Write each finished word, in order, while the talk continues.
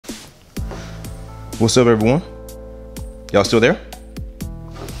What's up, everyone? Y'all still there?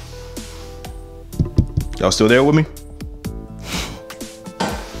 Y'all still there with me?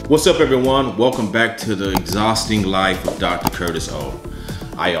 What's up, everyone? Welcome back to the exhausting life of Dr. Curtis O.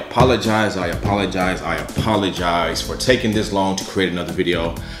 I apologize for taking this long to create another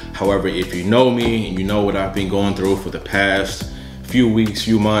video. However, if you know me and you know what I've been going through for the past few weeks,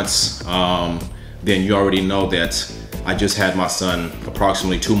 few months, then you already know that I just had my son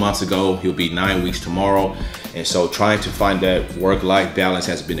approximately 2 months ago. He'll be 9 weeks tomorrow. And so trying to find that work-life balance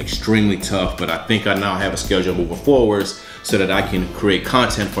has been extremely tough, but I think I now have a schedule moving forwards so that I can create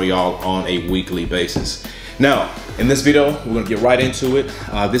content for y'all on a weekly basis. Now, in this video, we're gonna get right into it.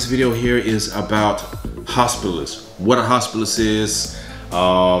 This video here is about Hospitalist, what a Hospitalist is,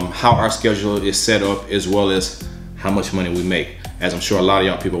 how our schedule is set up, as well as how much money we make, as I'm sure a lot of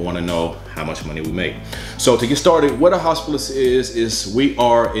y'all people wanna know how much money we make. So to get started, what a hospitalist is we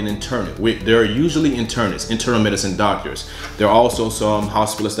are an internist. There are usually internists, internal medicine doctors. There are also some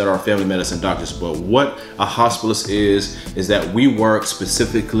hospitalists that are family medicine doctors, but what a hospitalist is that we work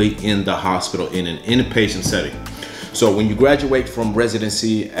specifically in the hospital in an inpatient setting. So when you graduate from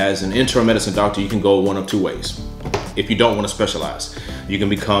residency as an internal medicine doctor, you can go one of two ways. If you don't want to specialize, you can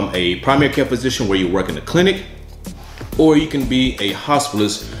become a primary care physician where you work in the clinic, or you can be a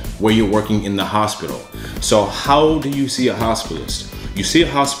hospitalist where you're working in the hospital. So how do you see a hospitalist? You see a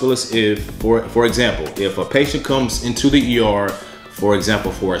hospitalist if, for example, if a patient comes into the ER, for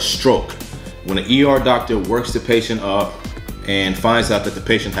example, for a stroke. When an ER doctor works the patient up and finds out that the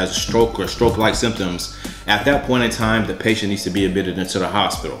patient has a stroke or stroke-like symptoms, at that point in time, the patient needs to be admitted into the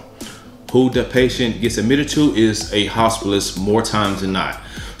hospital. Who the patient gets admitted to is a hospitalist more times than not.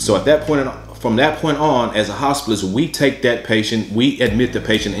 So at that point, from that point on, as a hospitalist, we take that patient, we admit the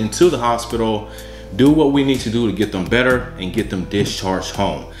patient into the hospital, do what we need to do to get them better and get them discharged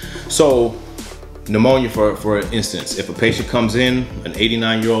home. So pneumonia, for instance, if a patient comes in, an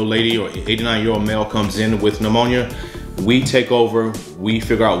 89-year-old lady or 89-year-old male comes in with pneumonia, we take over, we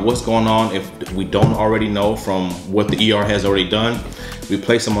figure out what's going on. If we don't already know from what the ER has already done, we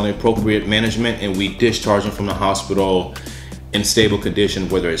place them on the appropriate management and we discharge them from the hospital in stable condition,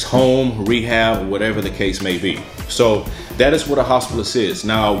 whether it's home, rehab, whatever the case may be. So that is what a hospitalist is.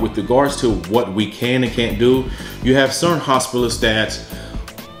 Now, with regards to what we can and can't do, you have certain hospitalists that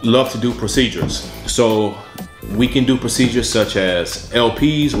love to do procedures. So we can do procedures such as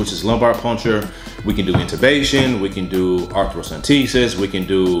LPs, which is lumbar puncture. We can do intubation, we can do arthrocentesis, we can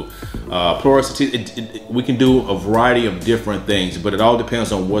do pleurocentesis. We can do a variety of different things, but it all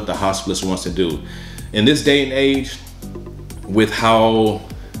depends on what the hospitalist wants to do. In this day and age, with how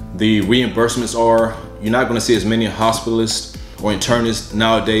the reimbursements are, you're not going to see as many hospitalists or internists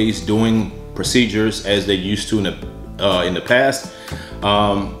nowadays doing procedures as they used to in the past.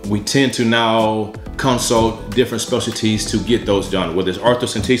 We tend to now consult different specialties to get those done, whether it's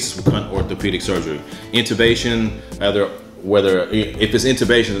arthrocentesis, we can orthopedic surgery, intubation, whether if it's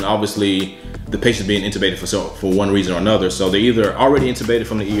intubation, then obviously the patient's being intubated for one reason or another. So they're either already intubated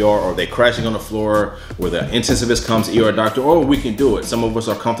from the ER or they're crashing on the floor where the intensivist comes, ER doctor, or we can do it. Some of us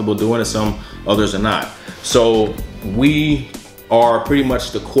are comfortable doing it, some others are not. So we are pretty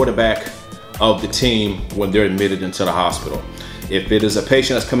much the quarterback of the team when they're admitted into the hospital. If it is a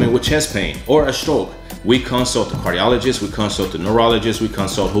patient that's coming with chest pain or a stroke, we consult the cardiologist, we consult the neurologist, we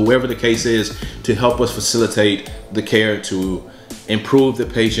consult whoever the case is to help us facilitate the care to improve the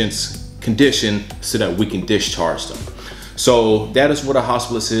patient's condition so that we can discharge them. So that is what a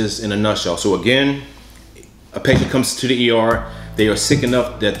hospitalist is in a nutshell. So again, a patient comes to the ER, they are sick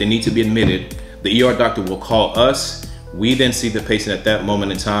enough that they need to be admitted. The ER doctor will call us. We then see the patient at that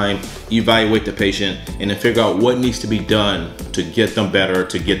moment in time, evaluate the patient, and then figure out what needs to be done to get them better,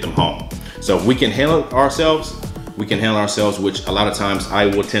 to get them home. So if we can handle it ourselves, we can handle ourselves, which a lot of times I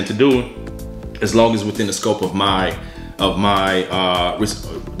will tend to do, as long as within the scope of my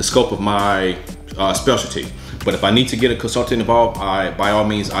specialty. But if I need to get a consultant involved, by all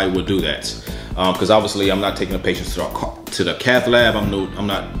means, I will do that. Because obviously I'm not taking a patient to the cath lab. I'm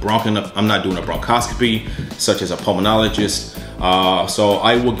not doing a bronchoscopy, such as a pulmonologist. So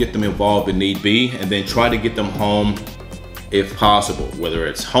I will get them involved if need be, and then try to get them home if possible. Whether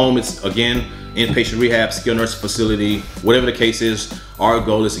it's home, it's again inpatient rehab, skilled nursing facility, whatever the case is. Our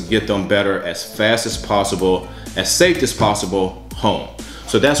goal is to get them better as fast as possible, as safe as possible, home.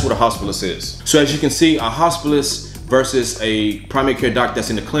 So that's what a hospitalist is. So as you can see, a hospitalist versus a primary care doc that's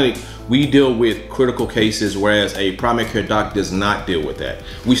in the clinic, we deal with critical cases, whereas a primary care doc does not deal with that.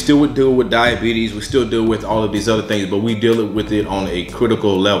 We still would deal with diabetes, we still deal with all of these other things, but we deal with it on a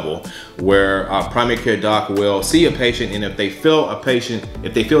critical level, where our primary care doc will see a patient, and if they feel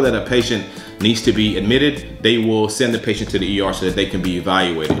that a patient needs to be admitted, they will send the patient to the ER so that they can be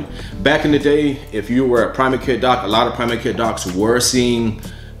evaluated. Back in the day, if you were a primary care doc, a lot of primary care docs were seeing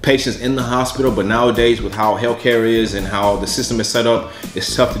patients in the hospital, but nowadays with how healthcare is and how the system is set up,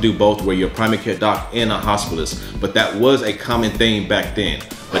 it's tough to do both, where you're a primary care doc and a hospitalist. But that was a common thing back then.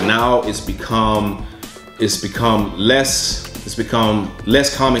 But now it's become less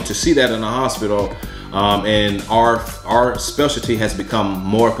common to see that in a hospital, and our specialty has become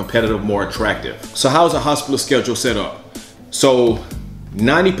more competitive, more attractive. So how's a hospital schedule set up? So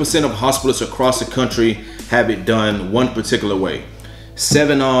 90% of hospitalists across the country have it done one particular way: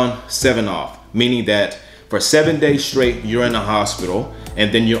 7 on, 7 off, meaning that for 7 days straight, you're in the hospital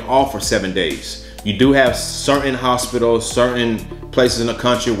and then you're off for 7 days. You do have certain hospitals, certain places in the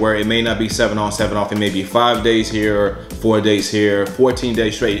country where it may not be 7 on, 7 off. It may be 5 days here, 4 days here, 14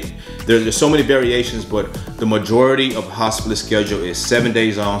 days straight. There's so many variations, but the majority of hospitalist schedule is 7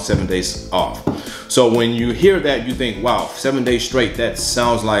 days on, 7 days off. So when you hear that, you think, wow, 7 days straight, that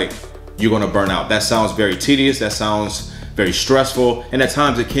sounds like you're gonna burn out. That sounds very tedious, that sounds very stressful, and at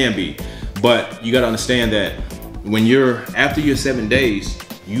times it can be. But you gotta understand that when after your 7 days,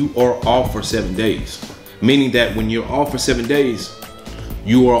 you are off for 7 days. Meaning that when you're off for 7 days,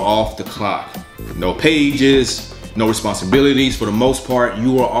 you are off the clock. No pages, no responsibilities. For the most part,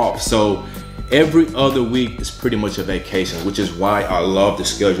 you are off. So every other week is pretty much a vacation, which is why I love the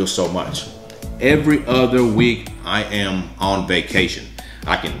schedule so much. Every other week I am on vacation.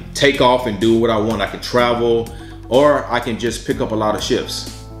 I can take off and do what I want. I can travel, or I can just pick up a lot of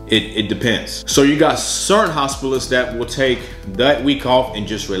shifts. It depends. So you got certain hospitalists that will take that week off and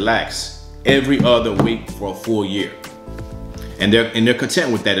just relax every other week for a full year. And they're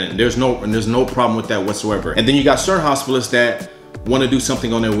content with that, and there's no problem with that whatsoever. And then you got certain hospitalists that want to do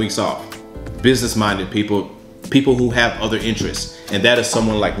something on their weeks off. Business-minded people who have other interests, and that is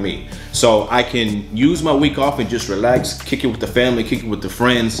someone like me. So I can use my week off and just relax, kick it with the family, kick it with the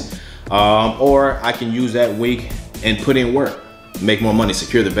friends, or I can use that week and put in work, make more money,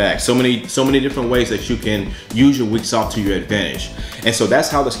 secure the bag. So many different ways that you can use your weeks off to your advantage. And so that's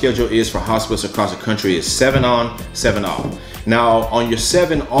how the schedule is for hospitals across the country, is 7 on, 7 off. Now on your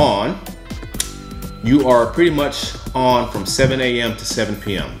 7 on, you are pretty much on from 7 a.m. to 7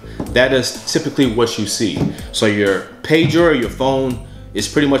 p.m. That is typically what you see. So your pager or your phone is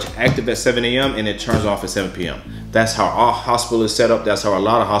pretty much active at 7 a.m. and it turns off at 7 p.m. That's how our hospital is set up. That's how a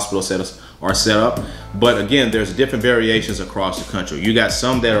lot of hospital setups are set up. But again, there's different variations across the country. You got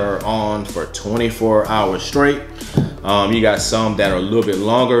some that are on for 24 hours straight. You got some that are a little bit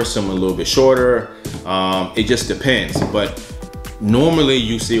longer, some a little bit shorter. It just depends. But normally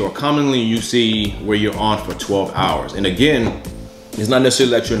you see, or commonly you see, where you're on for 12 hours. And again, it's not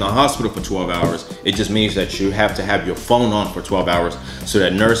necessarily that you're in a hospital for 12 hours. It just means that you have to have your phone on for 12 hours so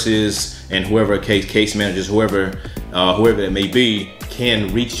that nurses and whoever, case managers, whoever it may be,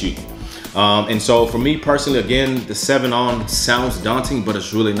 can reach you. And so for me personally, again, the 7 on sounds daunting, but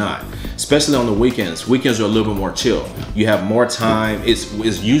it's really not. Especially on the weekends. Weekends are a little bit more chill. You have more time. It's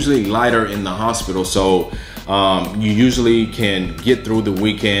usually lighter in the hospital, so you usually can get through the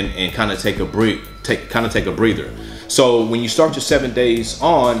weekend and kind of take a breather. So when you start your 7 days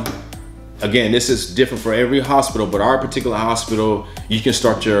on, again, this is different for every hospital, but our particular hospital, you can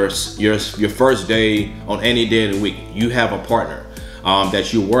start your first day on any day of the week. You have a partner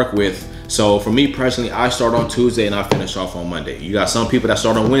that you work with. So for me personally, I start on Tuesday and I finish off on Monday. You got some people that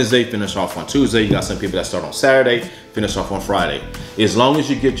start on Wednesday, finish off on Tuesday. You got some people that start on Saturday, finish off on Friday. As long as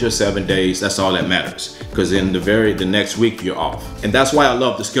you get your 7 days, that's all that matters. Because in the next week, you're off. And that's why I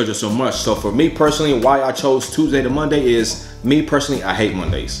love the schedule so much. So for me personally, why I chose Tuesday to Monday is, me personally, I hate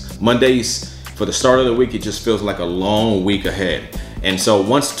Mondays. Mondays, for the start of the week, it just feels like a long week ahead. And so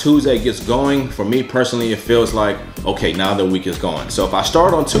once Tuesday gets going, for me personally, it feels like, okay, now the week is going. So if I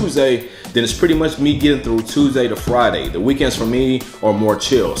start on Tuesday, then it's pretty much me getting through Tuesday to Friday. The weekends for me are more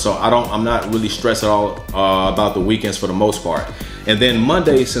chill. So I'm not really stressed at all about the weekends for the most part. And then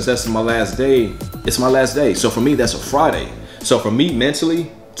Monday, since that's my last day, it's my last day. So for me, that's a Friday. So for me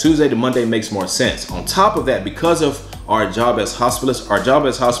mentally, Tuesday to Monday makes more sense. On top of that, because of our job as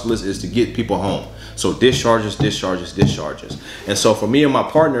hospitalists is to get people home. So discharges. And so for me and my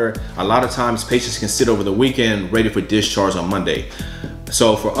partner, a lot of times patients can sit over the weekend ready for discharge on Monday.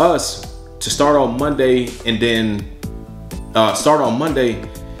 So for us to start on Monday and then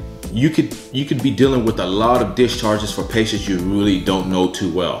you could be dealing with a lot of discharges for patients you really don't know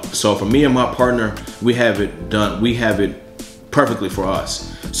too well. So for me and my partner, we have it done. We have it perfectly for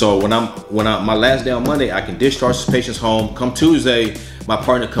us. So when my last day on Monday, I can discharge this patient's home. Come Tuesday, my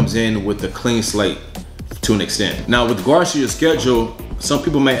partner comes in with a clean slate to an extent. Now, with regards to your schedule, some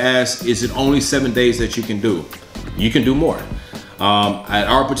people may ask, is it only 7 days that you can do? You can do more. At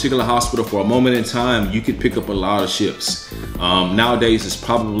our particular hospital, for a moment in time, you could pick up a lot of shifts. Nowadays, it's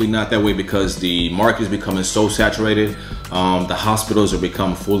probably not that way because the market is becoming so saturated. The hospitals are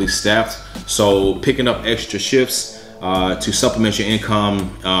becoming fully staffed. So picking up extra shifts to supplement your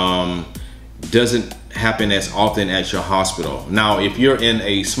income doesn't happen as often at your hospital. Now, if you're in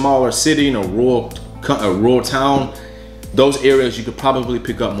a smaller city, in a rural town, those areas you could probably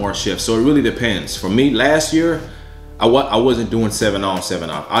pick up more shifts. So it really depends. For me, last year, I wasn't doing 7 on, 7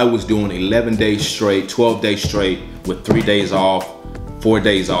 off. I was doing 11 days straight, 12 days straight with 3 days off, 4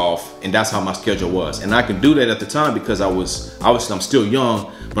 days off, and that's how my schedule was. And I could do that at the time because I'm still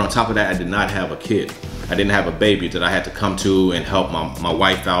young, but on top of that, I did not have a kid. I didn't have a baby that I had to come to and help my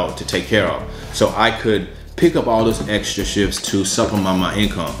wife out to take care of. So I could pick up all those extra shifts to supplement my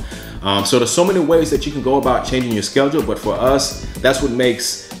income. So there's so many ways that you can go about changing your schedule, but for us, that's what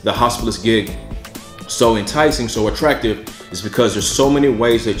makes the hospitalist gig so enticing, so attractive, is because there's so many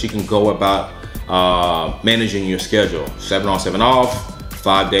ways that you can go about managing your schedule. 7 on, 7 off,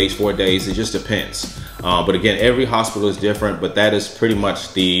 5 days, 4 days, it just depends. But again, every hospital is different, but that is pretty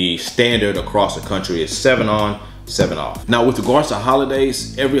much the standard across the country, is 7 on, 7 off. Now, with regards to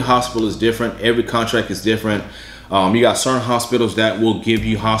holidays, every hospital is different, every contract is different. You got certain hospitals that will give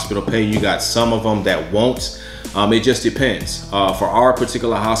you hospital pay, you got some of them that won't. It just depends. For our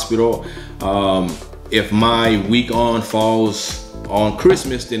particular hospital, if my week on falls on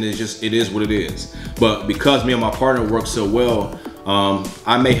Christmas, then it is what it is. But because me and my partner work so well,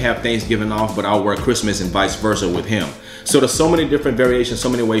 I may have Thanksgiving off, but I'll work Christmas and vice versa with him. So there's so many different variations, so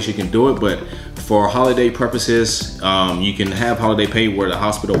many ways you can do it. But for holiday purposes, you can have holiday pay where the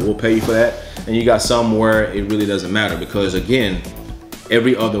hospital will pay you for that. And you got some where it really doesn't matter because, again,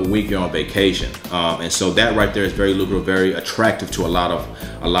 every other week you're on vacation, and so that right there is very lucrative, very attractive to a lot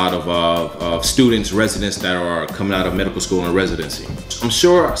of students, residents that are coming out of medical school and residency. I'm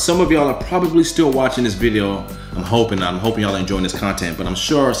sure some of y'all are probably still watching this video. I'm hoping y'all are enjoying this content, but I'm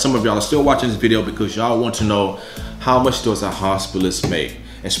sure some of y'all are still watching this video because y'all want to know how much does a hospitalist make,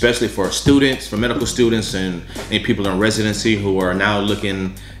 especially for students, for medical students and people in residency who are now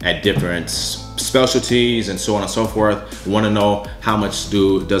looking at different specialties and so on and so forth, want to know how much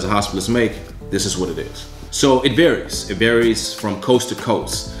does a hospitalist make. This is what it is. So it varies from coast to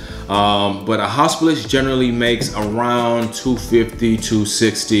coast, but a hospitalist generally makes around $250,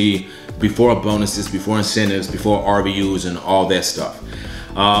 $260 before bonuses, before incentives, before RVUs and all that stuff.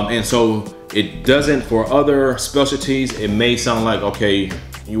 And so it doesn't, for other specialties, it may sound like, okay,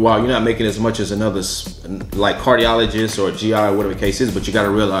 while you're not making as much as another, like cardiologist or GI or whatever the case is, but you got to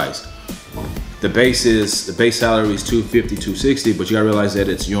realize the base salary is $250, $260, but you gotta realize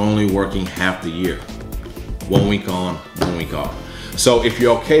that you're only working half the year. 1 week on, 1 week off. So if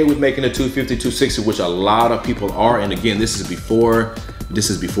you're okay with making a $250, $260, which a lot of people are, and again, this is before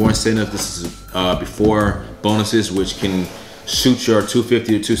incentive, this is before bonuses, which can shoot your $250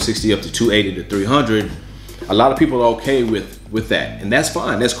 to $260 up to $280 to $300. A lot of people are okay with that, and that's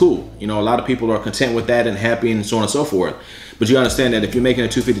fine, that's cool. You know, a lot of people are content with that and happy and so on and so forth. But you understand that if you're making a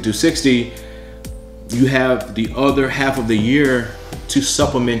 $250, $260, you have the other half of the year to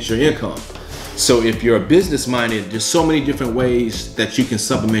supplement your income. So if you're business minded, there's so many different ways that you can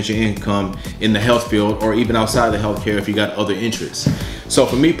supplement your income in the health field or even outside of the healthcare if you got other interests. So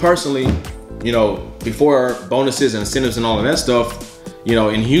for me personally, you know, before bonuses and incentives and all of that stuff, you know,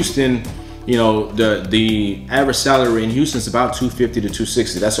 in Houston, you know, the average salary in Houston is about $250 to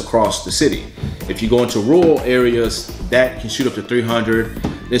 $260. That's across the city. If you go into rural areas, that can shoot up to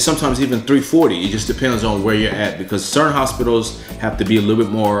 $300. There's sometimes even $340. It just depends on where you're at, because certain hospitals have to be a little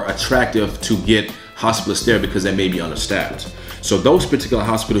bit more attractive to get hospitalists there because they may be understaffed. So those particular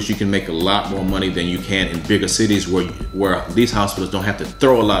hospitals, you can make a lot more money than you can in bigger cities where these hospitals don't have to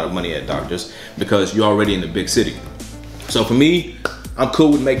throw a lot of money at doctors because you're already in the big city. So for me, I'm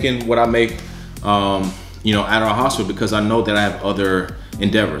cool with making what I make, you know, at our hospital, because I know that I have other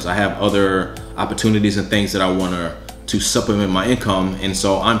endeavors. I have other opportunities and things that I want to supplement my income, and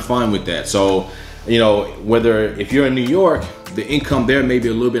so I'm fine with that. So, you know, if you're in New York, the income there may be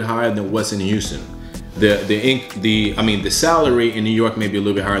a little bit higher than what's in Houston. The salary in New York may be a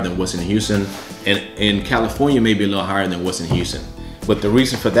little bit higher than what's in Houston, and in California may be a little higher than what's in Houston. But the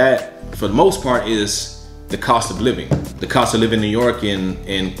reason for that, for the most part, is the cost of living. The cost of living in New York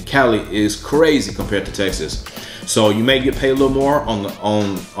and Cali is crazy compared to Texas. So you may get paid a little more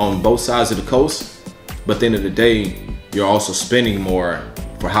on both sides of the coast, but at the end of the day, you're also spending more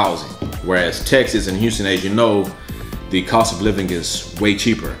for housing. Whereas Texas and Houston, as you know, the cost of living is way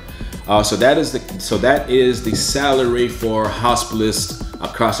cheaper. So that is the salary for hospitalists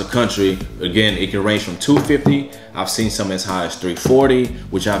across the country. Again, it can range from $250. I've seen some as high as $340,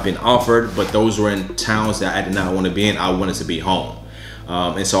 which I've been offered, but those were in towns that I did not want to be in. I wanted to be home.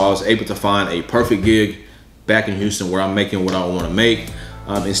 And so I was able to find a perfect gig back in Houston where I'm making what I want to make,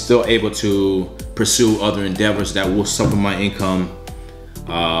 and still able to pursue other endeavors that will supplement my income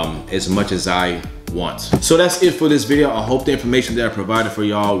as much as I want. So that's it for this video. I hope the information that I provided for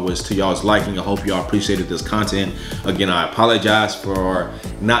y'all was to y'all's liking. I hope y'all appreciated this content. Again, I apologize for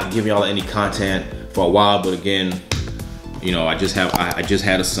not giving y'all any content for a while, but again, you know, I just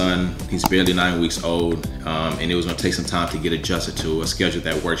had a son. He's barely 9 weeks old, and it was gonna take some time to get adjusted to a schedule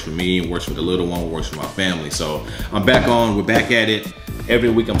that works for me, works for the little one, works for my family. So I'm back on, we're back at it. Every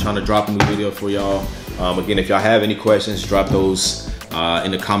week I'm trying to drop a new video for y'all. Again, if y'all have any questions, drop those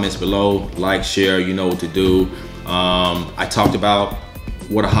in the comments below. Like, share, you know what to do. I talked about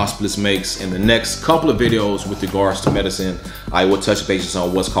what a hospitalist makes in the next couple of videos with regards to medicine. I will touch bases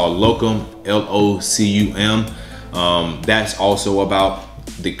on what's called locum, L-O-C-U-M. That's also about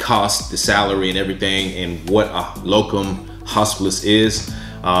the cost, the salary and everything, and what a locum hospitalist is,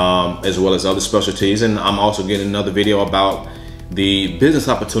 as well as other specialties. And I'm also getting another video about the business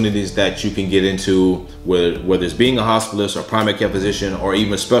opportunities that you can get into, whether it's being a hospitalist or primary care physician or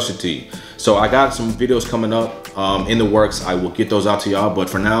even a specialty. So I got some videos coming up in the works. I will get those out to y'all, but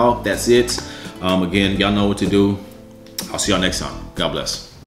for now, that's it. Again, y'all know what to do. I'll see y'all next time. God bless.